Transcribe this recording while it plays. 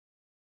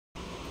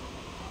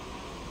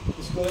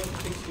He's going to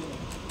fix you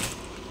now.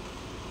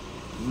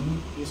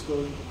 He's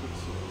going to fix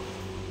you.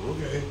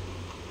 Okay.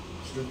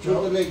 Stretch Put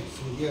out. the legs.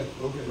 Yeah.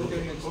 Okay,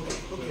 okay,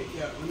 okay,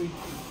 yeah, let me...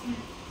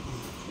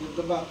 With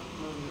the back.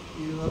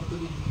 You have to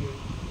lead here.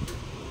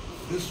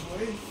 This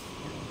way?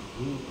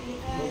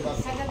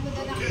 Sagad mo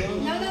doon ako.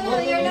 No,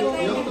 you're not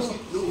going to.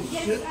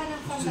 Yes, Sit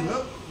pabalik.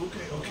 up?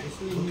 Okay.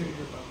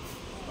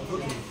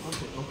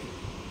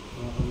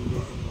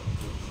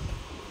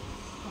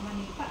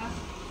 Kamani pa ah.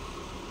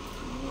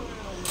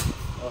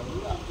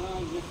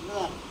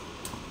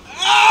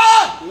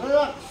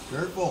 Relax.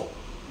 Careful.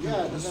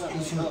 Yeah, this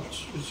hurts.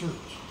 This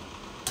hurts.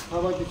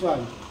 How about this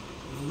one?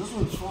 This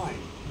one's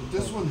fine. But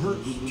this one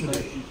hurts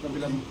today.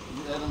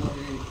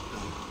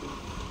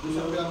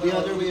 The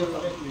other way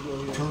around.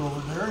 Turn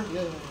over there?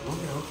 Yeah.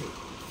 Okay.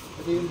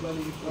 Ito yung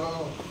bali.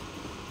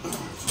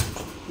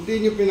 Hindi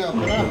nyo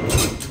pinapala.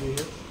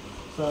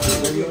 Sa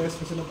US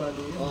kasi na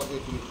bali yun.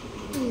 Okay.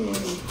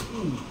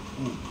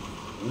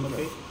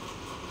 Okay.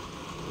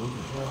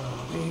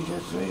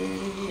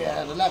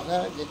 Yeah, relax.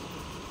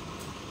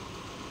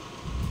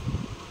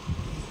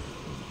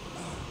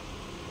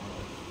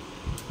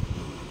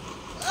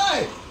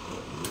 Ay!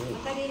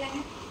 Matali lang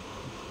yan.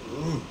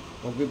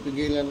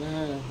 Magpipigilan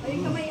na. O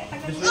yung kamay,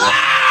 tagal mo.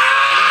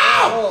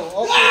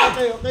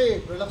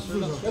 Okay. Relax.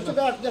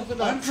 Just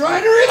relax. I'm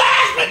trying to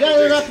relax, but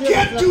Relax.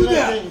 can't do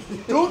that.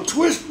 Don't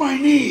twist my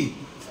knee.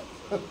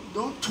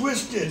 Don't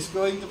twist it. He's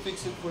going to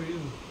fix it for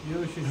you.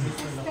 You should fix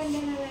it now. Stand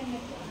na lang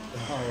ito.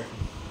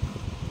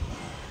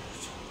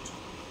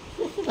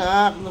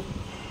 Relax.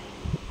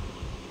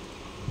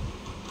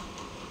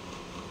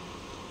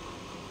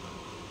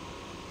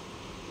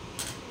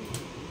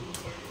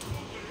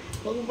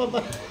 Huwag mo pa.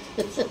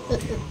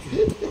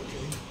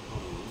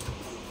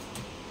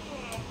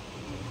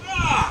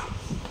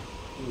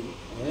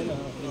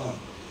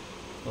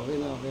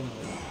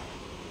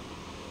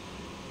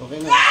 Okay,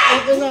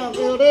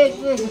 rest.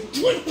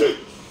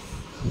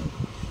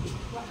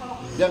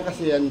 Diyan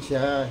kasi yan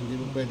siya, hindi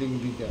mo pwedeng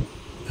hindi dyan.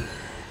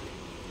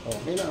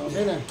 Okay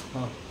na.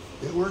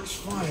 It works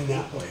fine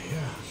that way,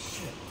 yeah.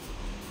 Shit.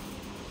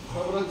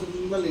 Sobrang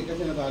mali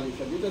kasi natali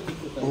siya. Dito.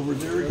 Over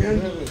there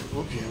again?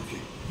 Okay.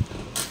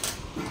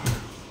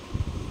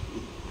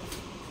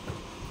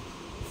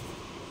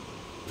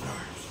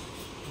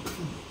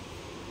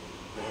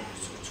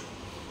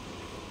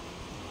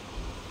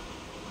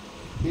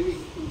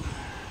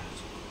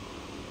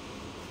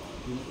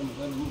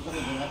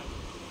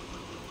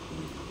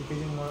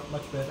 Becoming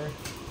much better.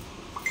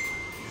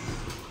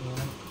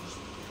 Yeah.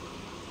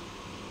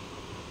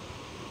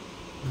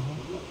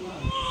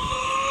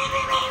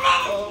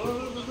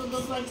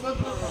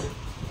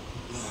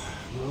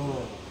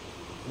 No.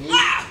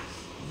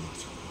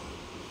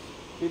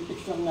 Pipix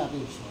lang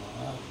natin siya.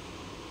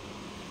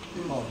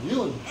 Oh,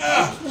 yun.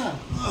 Na.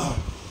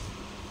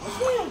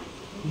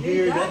 You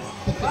hear that?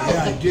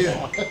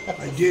 Yeah,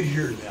 I did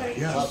hear that,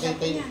 yes.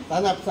 Okay,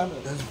 tanap.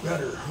 That's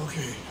better,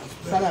 okay. That's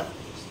better.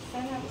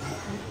 Tanap.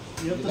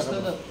 You have to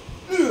stand up.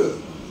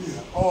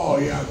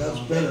 Oh, yeah, that's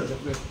better.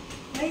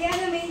 May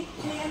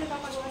ano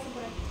papagawa sa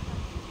buwan.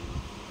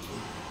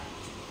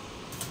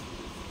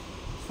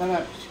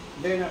 Tanap.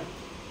 Then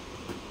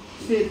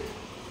sit.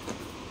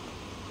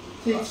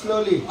 Sit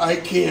slowly. I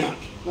can't.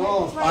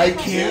 No. I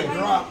can't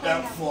drop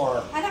that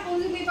far. Anak,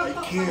 kung may I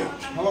can't.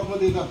 Hawak mo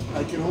dito.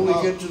 I can only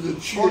get to the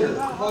chair.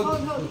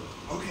 Hold.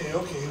 Okay.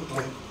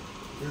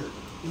 Here.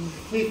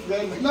 Sit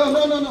then. No.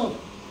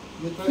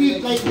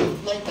 Feet like this.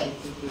 Like that.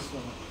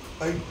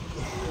 I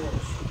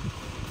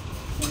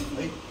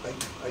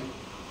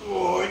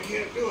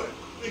can't do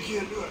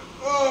it.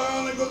 Oh,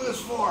 I only go this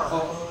far.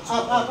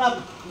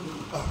 Up.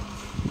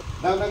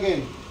 Down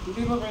again.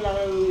 Hindi mo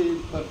kailangan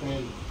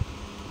i-turn.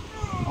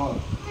 Oh.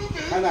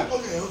 Anak.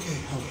 Okay.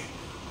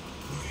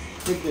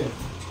 Sit there.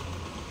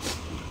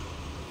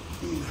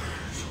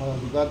 Oh,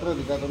 dikatro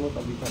mo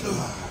pa, dikatro.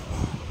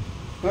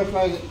 Press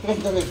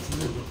the legs.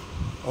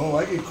 Oh,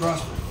 I can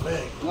cross my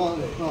leg. No.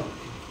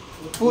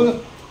 Pull.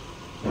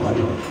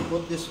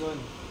 Put this one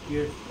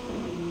here.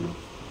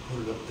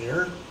 Put it up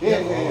there?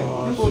 Yeah.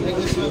 You Pull. take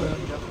this one.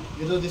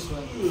 You do this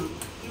one.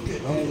 Okay.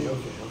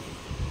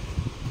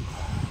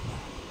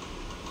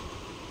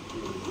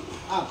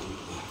 Up.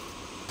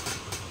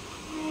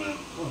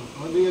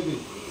 What do you do?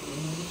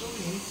 It's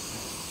okay.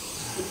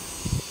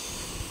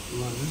 You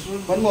want this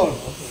one? One more.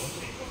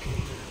 Okay.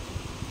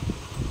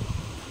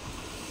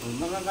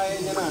 Nakakaya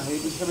niya na.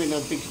 Ibig sabihin,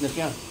 na-fix na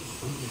siya.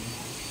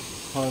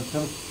 Okay.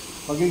 So,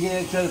 pagiging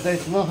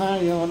exercise mo ha,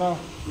 yung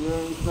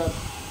start.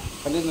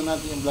 Kalin na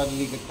natin yung blood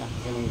leakage ka.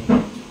 Ganun.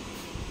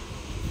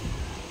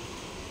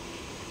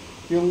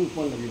 Yung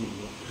phone lagi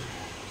mo.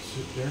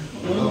 Sit there?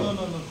 No.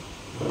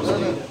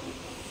 Stay there.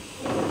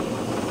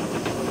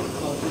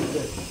 Sit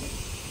there.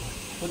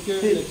 Put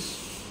your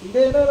legs.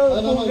 Hindi, no.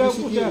 You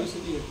sit here.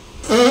 Sit here.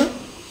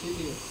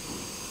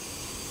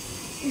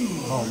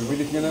 Oh,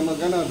 bilis nga na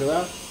mag-ano, di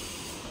ba?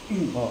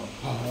 Oh,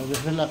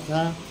 just relax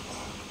ha.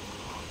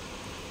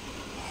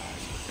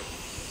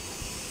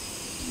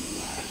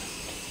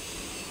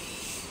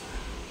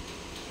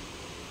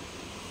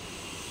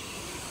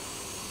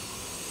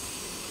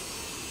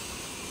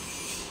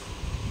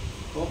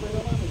 Okay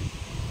naman eh.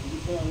 Hindi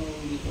ko ano,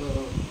 hindi ko...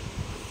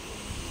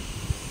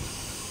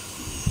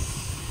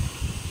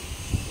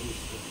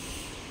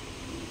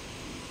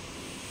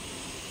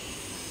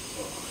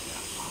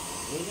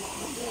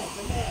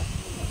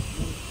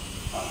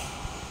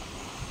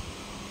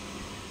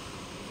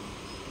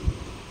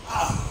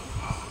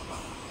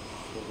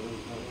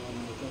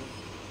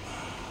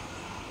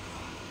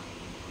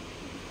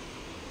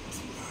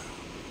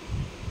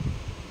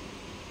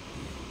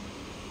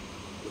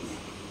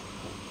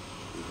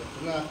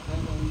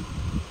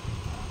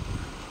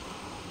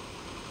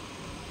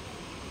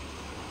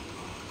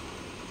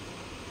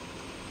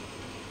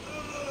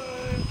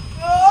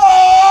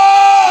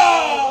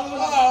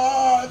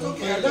 It's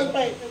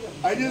okay.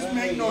 I just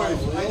make noise.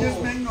 I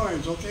just make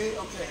noise. Okay.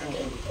 Okay.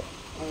 Okay.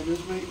 I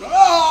just make.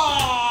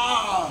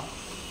 Ah!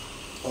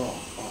 Oh.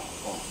 Oh.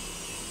 Oh.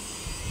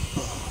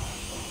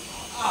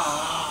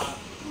 Ah!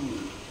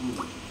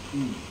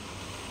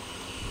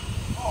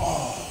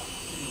 Oh.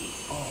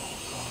 Oh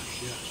gosh,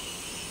 yes.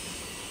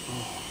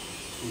 Oh.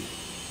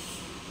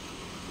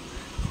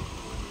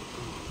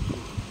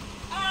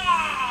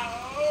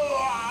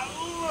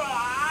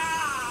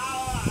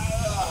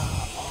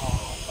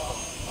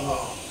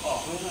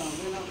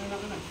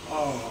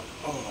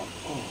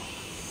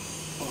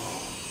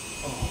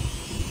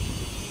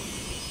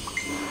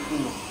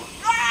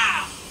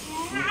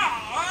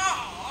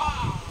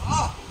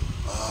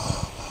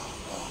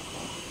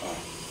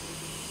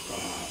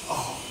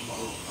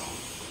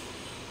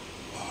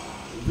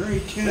 Very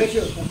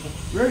tense.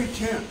 Very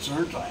tense,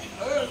 aren't I?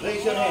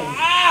 Raise your hand.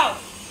 Up.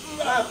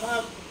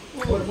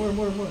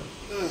 More.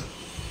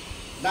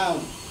 Down.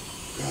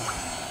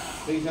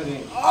 Raise your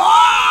hand.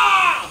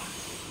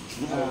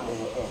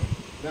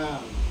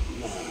 Down.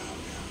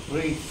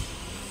 Raise.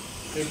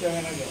 Raise your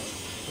hand again.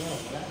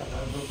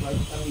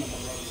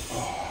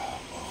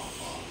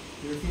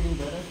 You're feeling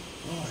better?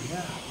 Oh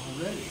yeah,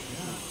 already,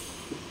 yeah.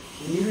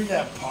 You hear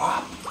that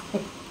pop?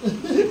 I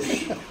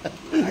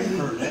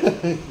heard it.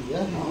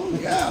 Yeah. Oh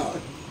yeah,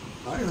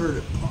 I heard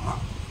it pop.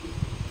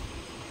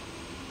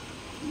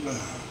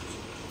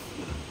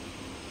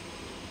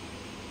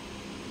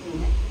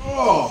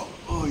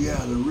 Oh yeah,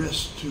 the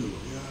wrist too.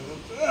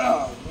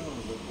 Yeah,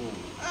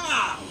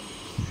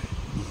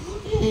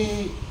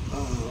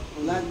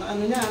 Wala na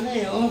ano niya, ano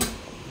eh, oh.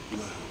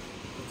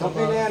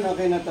 Okay na yan,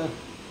 okay na to.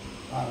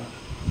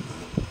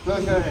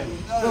 Close your hand.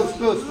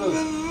 Close.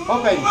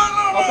 Open.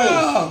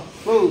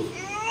 Close.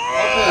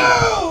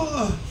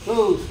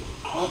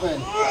 Open.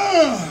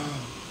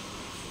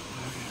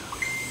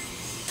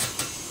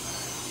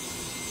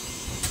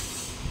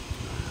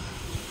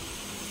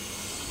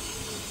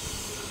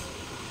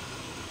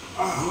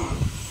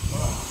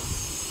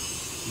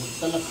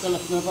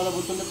 Magtalak-talak na pala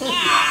buto na to.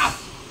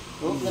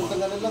 Oh,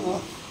 ganda na lang,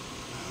 oh.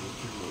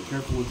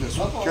 Careful with this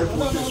one.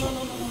 Careful with this one.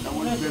 That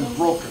one's been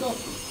broken. Don't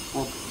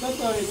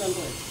worry.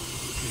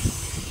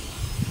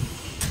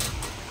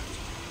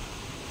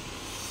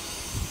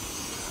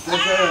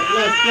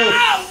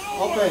 Close.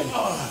 Open.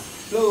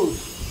 Close.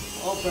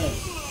 Open.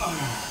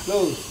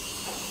 Close.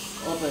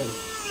 Open.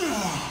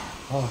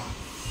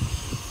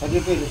 How do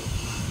you feel?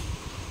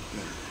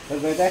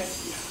 Feel better?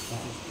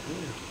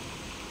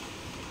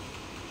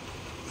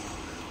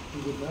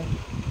 Good na?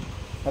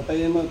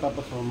 Patayin mo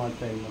tapos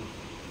martayin mo.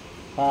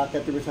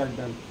 Paakit mo sa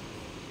hagdan.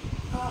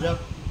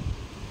 Jack,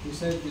 you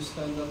said you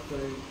stand up,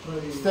 try.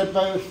 Step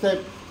by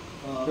step.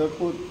 Your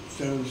foot.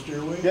 Stand on the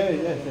stairway?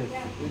 Yes.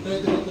 You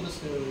try to go to the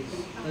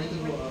stairways. Try to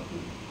go up.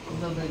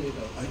 Hanggang kayo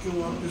dito. I can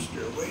walk the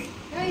stairway.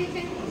 Yeah, you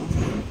can.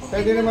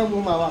 Pwede naman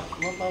bumawak.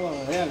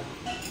 Ayan.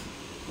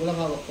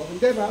 Walang hawak po.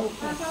 Hindi ba?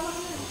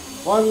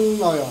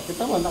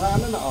 Kita mo,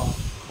 nakaano na, oh.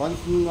 One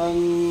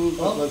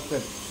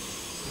step.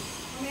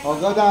 Oh,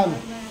 go down.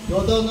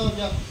 Go down now,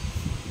 Jack.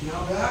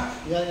 Now back?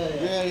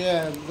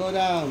 Yeah. Go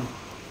down.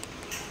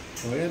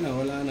 Oh, yan na,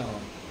 wala na, oh.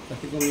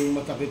 Kasi kung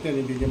masakit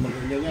yan, hindi niya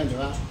maganda yan, di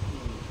ba?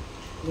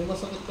 May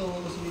masakit ka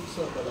mo sa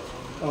mixer pala.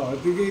 Oh,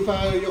 sige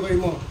pa, yukay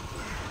mo.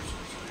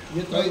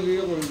 You try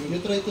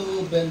to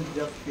bend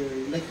Jack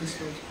here, like this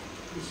one.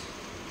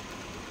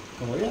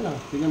 Oh, yan na.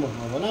 Tingnan mo,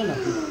 oh, wala na.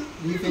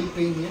 Do you feel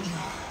pain here?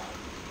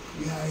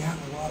 Yeah, I have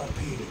a lot of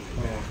pain in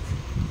my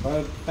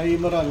back. Tayo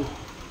mo ron.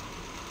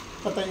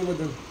 Patayin mo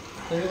doon.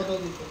 Tayo ka daw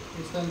dito.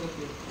 You stand up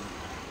here.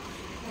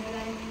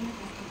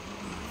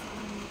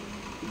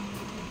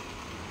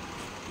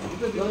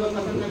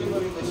 Nakasandali mo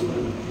rin kasi.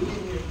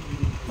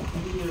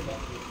 Hindi your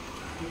back.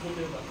 You put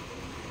your back.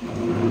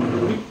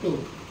 Tiptoe.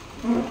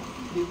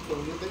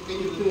 Can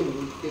you do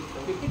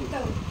tiptoe?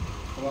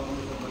 Hawakan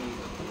mo sa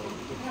balita.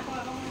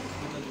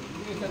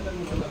 Hindi sandali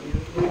mo sa labi.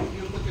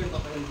 You put your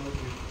back and hold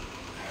here.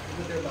 You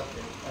put your back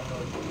there.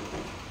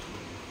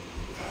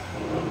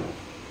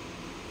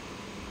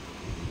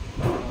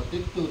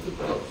 Tiptoe.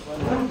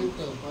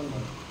 One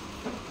more.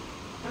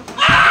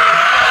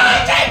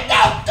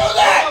 Don't do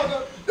that!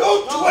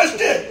 Don't twist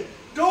it!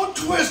 Don't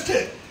twist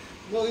it!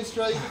 No, he's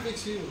trying to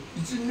fix you.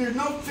 There's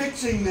no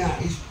fixing that.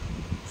 He's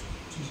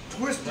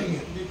twisting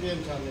it.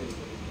 BPM channel.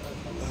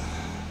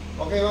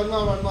 Okay, one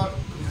more.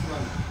 This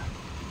one.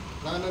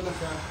 Lalo na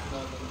siya.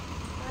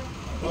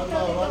 One Ito,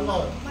 more, one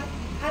more.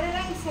 Ano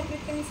lang,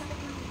 saglit kami sakit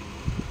na.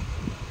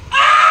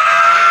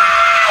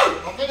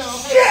 Okay na,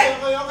 okay. Shit!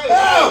 Okay.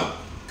 Oh!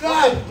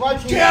 God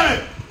Watch it. damn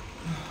it!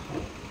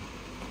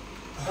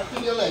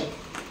 Watching your leg.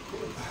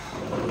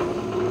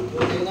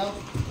 Okay now?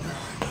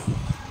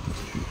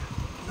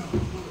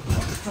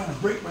 You're trying to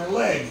break my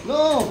leg.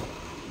 No!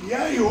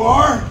 Yeah, you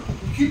are.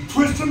 You keep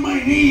twisting my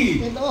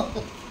knee. No!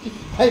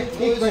 I Who's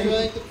think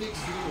trying to fix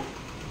you?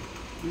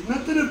 There's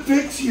nothing to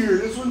fix here.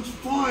 This one's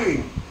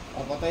fine.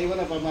 patay mo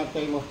na,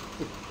 pamatay mo.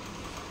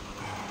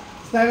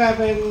 Stand up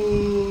and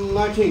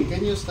marching.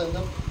 Can you stand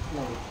up?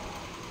 No.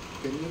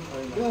 Can you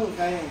or not? Yo,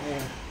 kaya.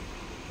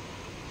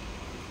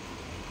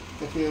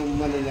 Kasi yung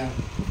mano niya.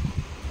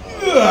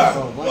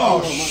 Ugh. Oh,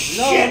 no.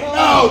 shit!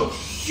 Oh,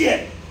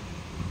 shit!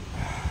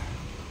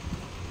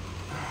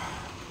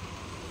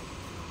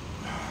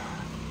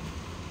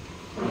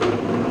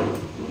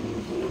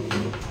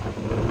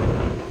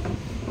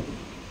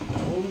 I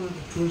told her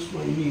to twist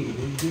my knee.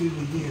 They did it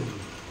again.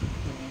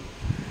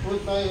 Pull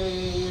my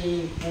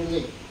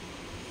leg.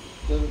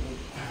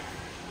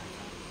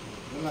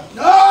 Relax.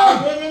 No!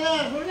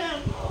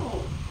 Relax.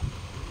 No.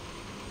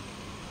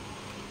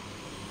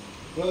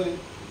 Roy,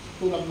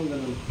 tulak mo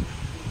ganun.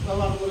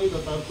 Tawag mo rito,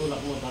 tapos tulak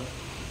mo.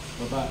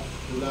 Baba,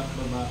 tulak,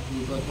 baba.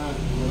 Ikot ha.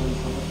 Ganun,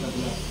 kapag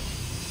kabila.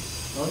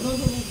 Oh, no.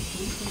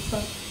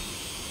 Stop.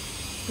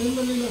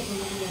 Sandali lang.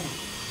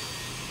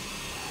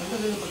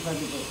 Sandali lang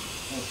pagsabi ko.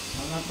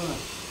 Angat mo na.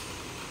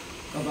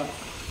 Baba.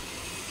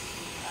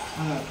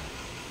 Angat.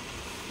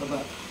 Baba.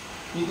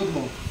 Ikot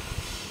mo.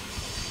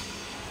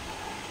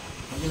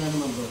 Kabila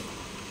naman bro.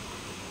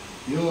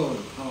 Yun.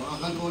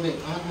 Akan ko ulit.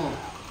 Angat mo.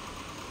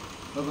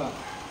 Baba.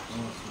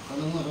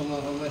 Tanong mo kung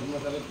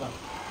masakit pa.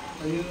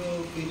 Are you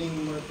feeling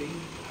more pain?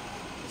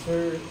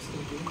 Sir,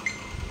 still pain?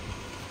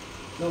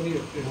 No,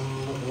 here.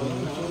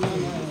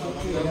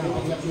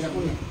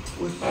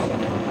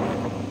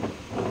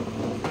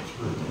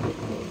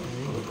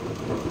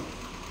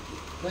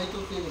 Try to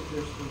feel it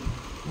first.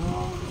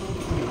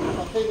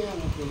 Okay na yan.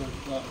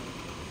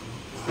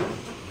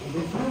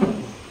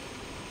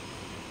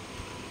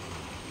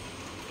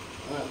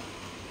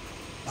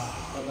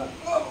 Baba.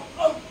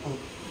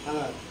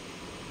 Angat.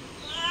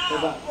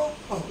 Baba.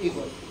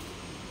 Ikot.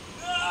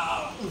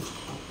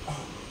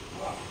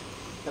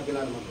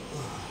 Kabila naman.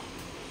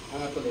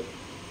 Angat ulit.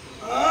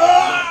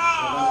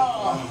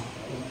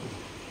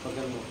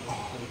 Pagal mo.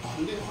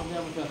 Hindi,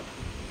 pagyan mo siya.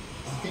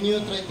 Can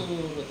you try to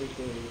rotate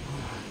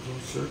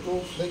Those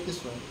circles? like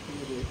this one? Can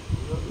you do it?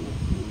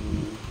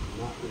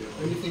 Not Are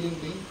you really. feeling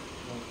pain?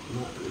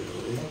 Not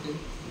really. Okay.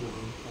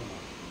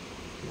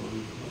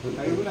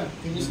 Tayo mo na.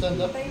 Can you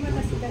stand up? Tayo mo na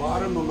The si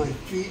bottom of my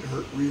feet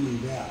hurt really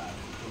bad.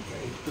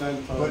 Okay.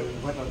 But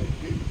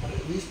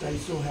at least I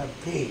still have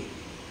pain.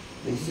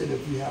 They said if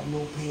you have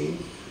no pain,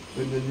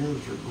 then the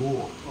nerves are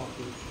gone.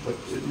 But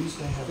at least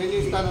I have Can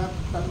you pain. stand up?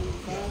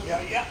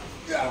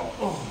 Yeah.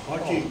 Oh.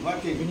 Marching.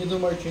 Can you do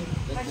marching?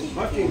 Like this?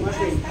 Marching.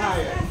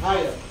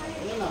 Higher.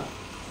 Ayan na.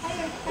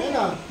 Ayan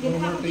na. Yan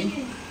ako din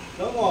yun.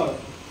 No more.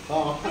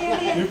 Oh.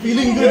 You're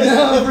feeling good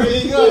now.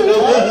 Feeling good, no?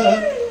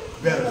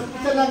 Better.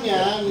 Isa lang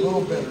yan. A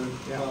little better.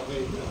 Yeah.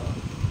 Okay.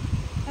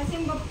 Kasi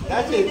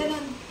That's it.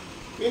 ganun.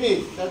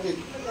 Finish. That's it.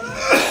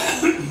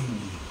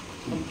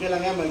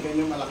 Kailangan yan, may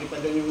ganyan malaki pa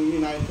dyan yung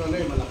inayos ko na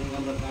yun, malaki nga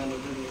ba't na ano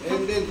dyan eh.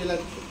 And then sila,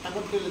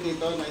 takot sila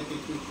dito,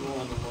 na-i-twist yung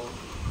ano mo.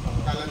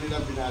 Akala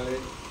nila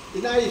binalik.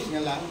 Inayos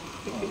nga lang.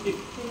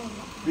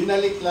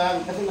 Binalik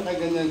lang, kasi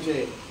nakaganyan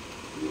siya eh.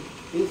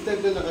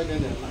 Instead na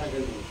nakaganyan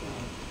siya.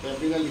 Kaya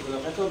binalik ko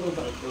lang, kasi sobrang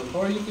sakit yun.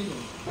 How are you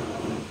feeling?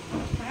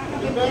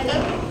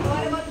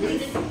 What about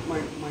this?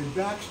 My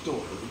back still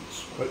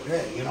hurts. But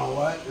hey, you know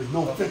what? There's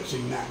no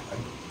fixing that. I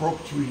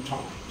broke 3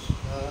 times.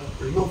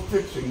 There's no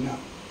fixing that.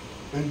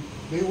 And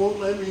they won't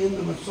let me in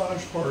the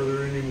massage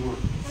parlor anymore.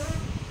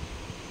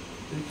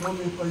 They told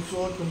me if I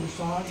saw at the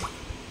massage,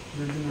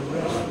 they're going to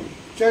arrest me.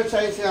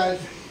 Exercise has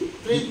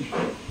 20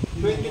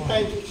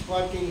 times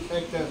squatting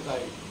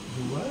exercise.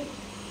 Do what?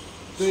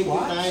 20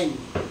 Squats? times.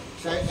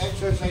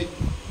 Exercise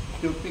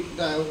to pick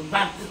the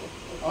back.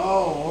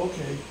 Oh,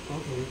 okay.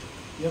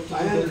 You have to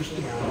I do that.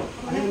 understand.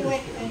 I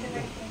Nag-wet.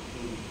 understand.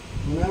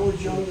 When I was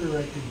younger,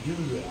 I could do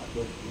that,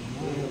 but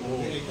now I'm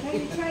old.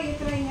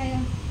 Try ngayon.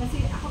 Kasi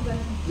ako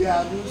ganun.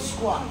 Yeah, do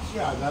squats.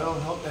 Yeah, that'll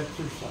help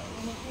exercise.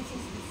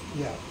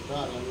 Yeah,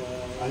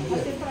 I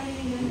get Kasi it. try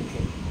na ganun.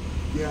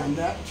 Yeah, and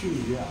that too.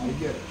 Yeah, I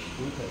get it.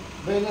 Okay.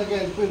 Bend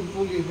again,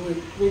 fully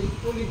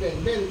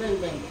bend.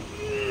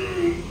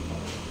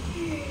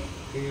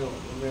 Kayo,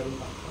 meron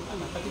pa.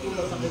 Kasi kung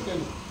masakit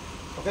yan.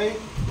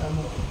 Okay?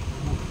 Tama.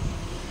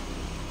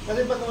 Kasi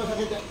pag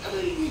masakit yan,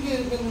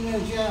 ganun yan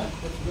siya.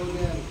 Let's go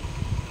yan.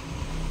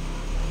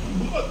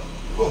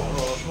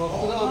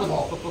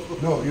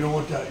 No, you don't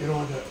want that. You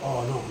don't want that.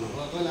 Oh, no.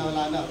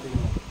 Wala na.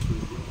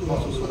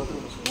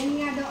 Yan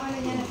nga daw ano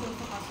niya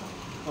nasusukaso.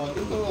 Oh,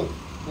 dito.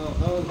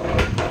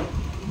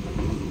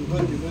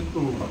 Good.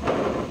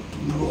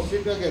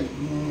 Sit again.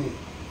 Mm.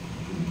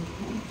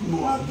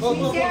 Go.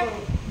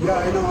 Sir, Yeah,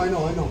 I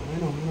know.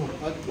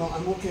 No,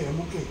 I'm okay. I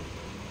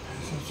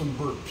just have some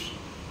burps.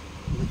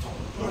 That's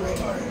all. All right.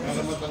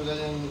 Para matanggal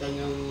yung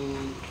kanyang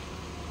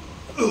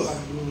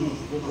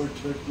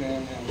hurt na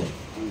yan.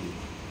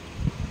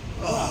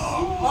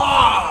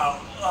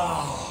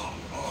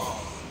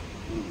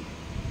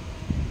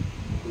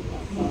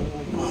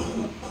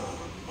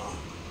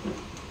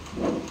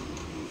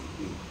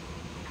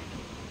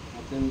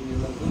 Atin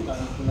bilang ko,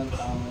 kahit ko lang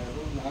tama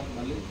yun, lahat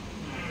mali.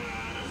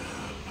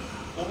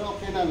 Pero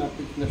okay na,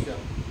 na-fix na siya.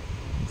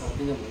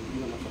 Okay na mo, hindi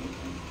na masakit.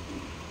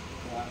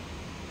 Kaya,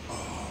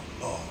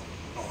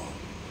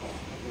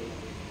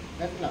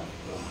 okay lang.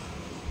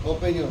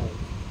 Open your mouth.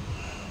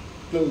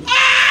 Close.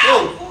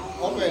 Close.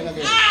 Open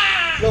again.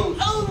 Close.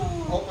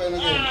 Open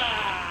again.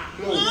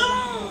 Close.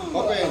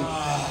 Open.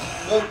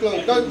 Don't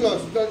close. Don't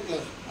close. Don't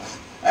close.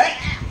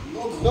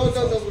 Don't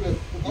close.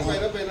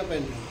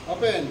 Open.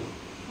 Open.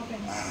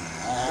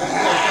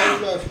 Don't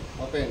close.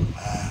 Open.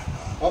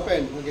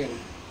 Open again.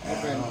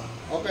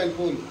 Open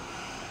full.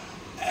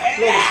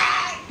 Close.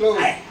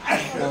 Close.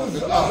 Oh,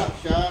 naglalak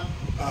siya.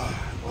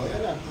 Oh,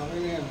 yan na. Okay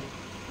na yan.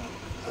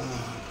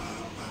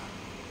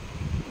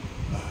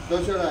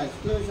 Close your eyes.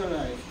 Close your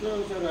eyes.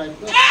 Close your eyes.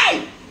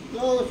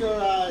 Close your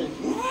eyes.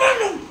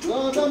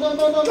 No.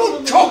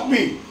 Don't choke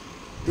me.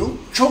 Don't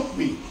choke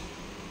me.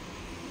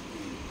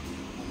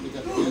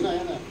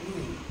 Yan na.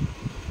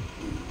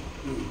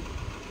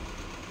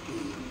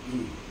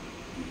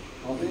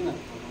 Okay na.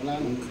 Wala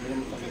na.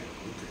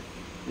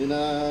 Hindi na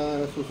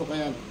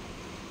susukayan.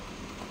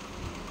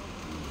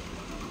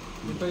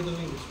 Hindi pa yung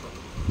English pa.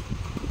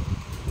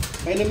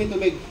 Kaya namin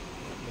tubig.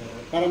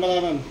 Para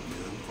malaman.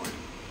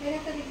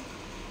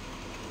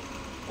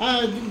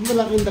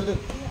 Malaking dagat.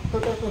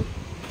 Ito.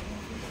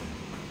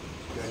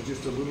 Guy's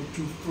just a little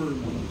too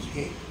firm on his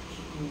hands.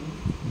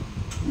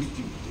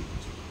 Twisting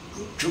things.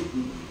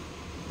 Choking me.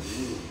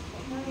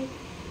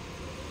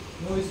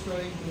 No, he's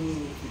trying to...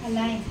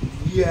 Align.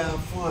 Yeah,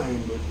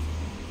 fine, but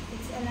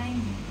It's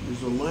alignment.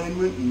 there's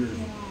alignment and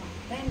there's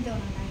Bend down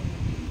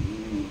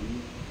alignment.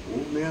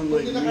 old man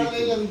like Hindi me.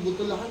 nakalay lang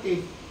buto lahat eh.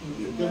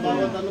 Yung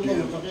bawat ano mo,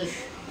 masakit.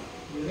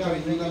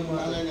 Hindi lang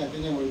maalay nga.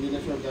 Tingnan mo, hindi na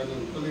siya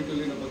ganun.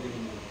 Tuloy-tuloy na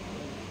pag-inom mo.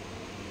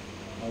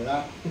 Wala.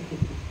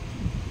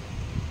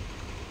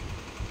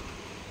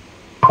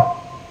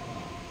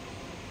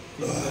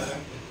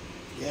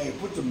 Yeah, you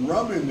put some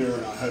rub in there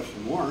and I'll have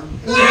some more.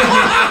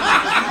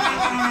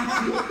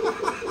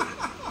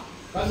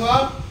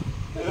 Paano?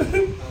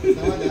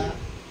 Tama na.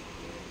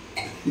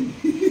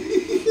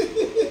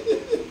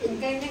 Kung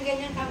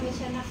ganyan-ganyan kami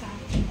siya naka.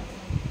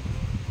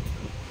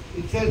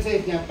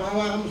 Exercise niya,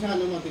 pahawakan mo sa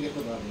ano mo, tigas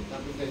na bari.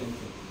 Tapos ganyan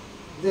siya.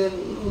 Then,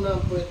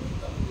 unang puwet.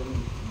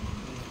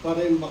 Para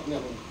yung back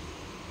niya ko.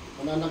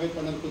 Mananakit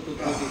pa ng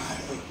tututugis.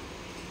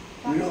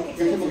 You know,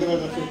 Kasi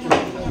magra-reset siya.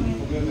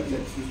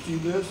 Magra-reset. you see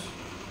this?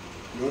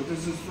 You know what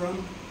this is from?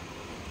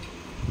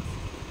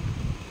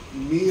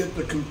 Me at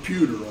the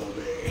computer all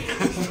day.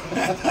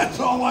 That's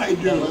all I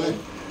do.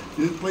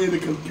 Just play the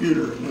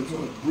computer, and that's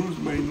what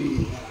bruised my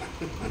knee.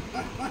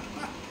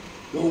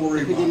 Don't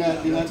worry Kasi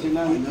about that. That's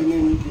fine.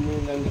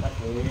 dinilang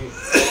kasi.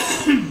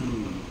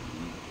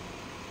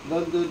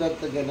 Don't do that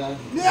again, ha?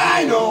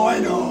 Yeah, I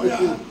know.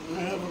 Yeah,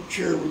 I have a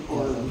chair with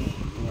arms.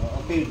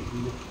 Okay.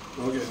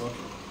 Okay.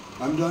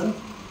 I'm done.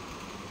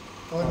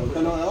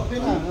 Okay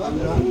na. I'm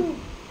done.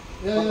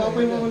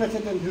 Papapay mo muna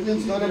siya dun.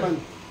 Ikaw naman.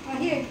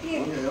 Here.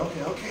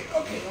 Okay.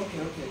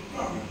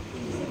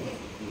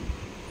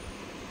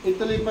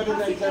 Ituloy pa rin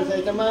ang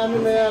exercise. Tamahan mo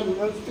na yan.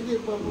 Sige,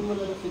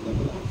 pumalalas ito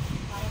mo lang.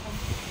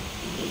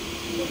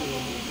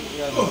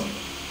 Yan.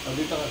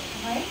 Dito ka.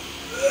 Okay?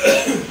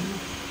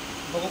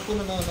 Baka po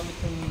na nanganamit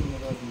yung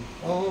marami.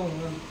 Oo.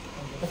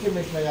 Kasi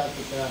may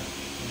sciatic ka.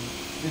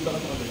 Dito ka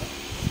sa kabila.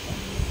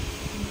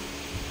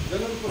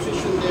 Ganun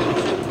posisyon din.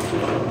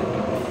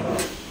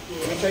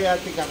 May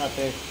sciatic ka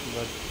kasi.